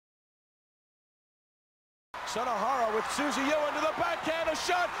Sunahara with Susie Yo into the backhand, a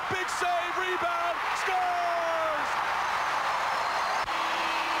shot, big save, rebound, scores!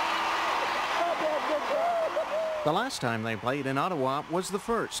 The last time they played in Ottawa was the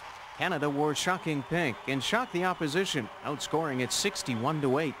first. Canada wore shocking pink and shocked the opposition, outscoring it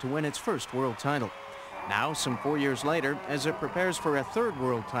 61-8 to win its first world title. Now, some 4 years later, as it prepares for a third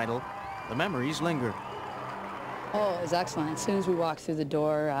world title, the memories linger. Oh, it was excellent. As soon as we walked through the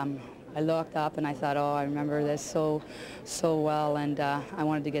door, I looked up and I thought, oh, I remember this so well, and I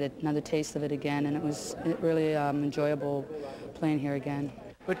wanted to get another taste of it again, and it was really enjoyable playing here again.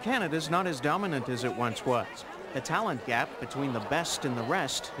 But Canada's not as dominant as it once was. The talent gap between the best and the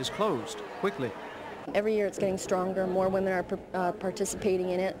rest is closed quickly. Every year it's getting stronger. More women are participating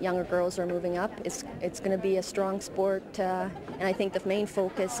in it. Younger girls are moving up. It's going to be a strong sport, and I think the main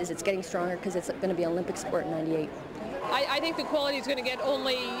focus is it's getting stronger because it's going to be an Olympic sport in '98. I think the quality is going to get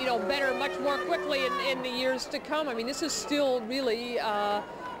only better much more quickly in the years to come. I mean, this is still really a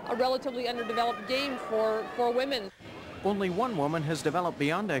relatively underdeveloped game for women. Only one woman has developed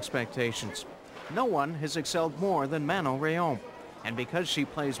beyond expectations. No one has excelled more than Manon Rhéaume. And because she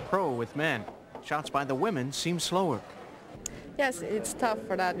plays pro with men, shots by the women seem slower. Yes, it's tough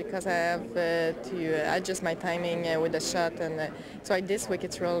for that because I have to adjust my timing with the shot, and so this week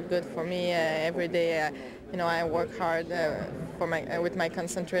it's real good for me. Every day, I work hard with my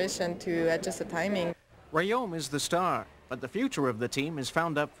concentration to adjust the timing. Rhéaume is the star, but the future of the team is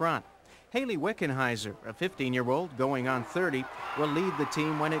found up front. Haley Wickenheiser, a 15-year-old going on 30, will lead the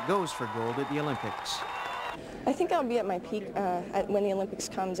team when it goes for gold at the Olympics. I think I'll be at my peak when the Olympics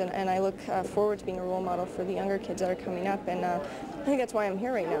comes, and I look forward to being a role model for the younger kids that are coming up, and I think that's why I'm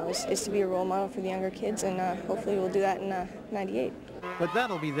here right now, is to be a role model for the younger kids, and hopefully we'll do that in '98. But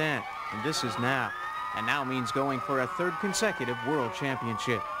that'll be then, and this is now. And now means going for a third consecutive World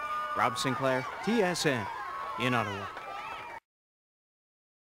Championship. Rob Sinclair, TSN, in Ottawa.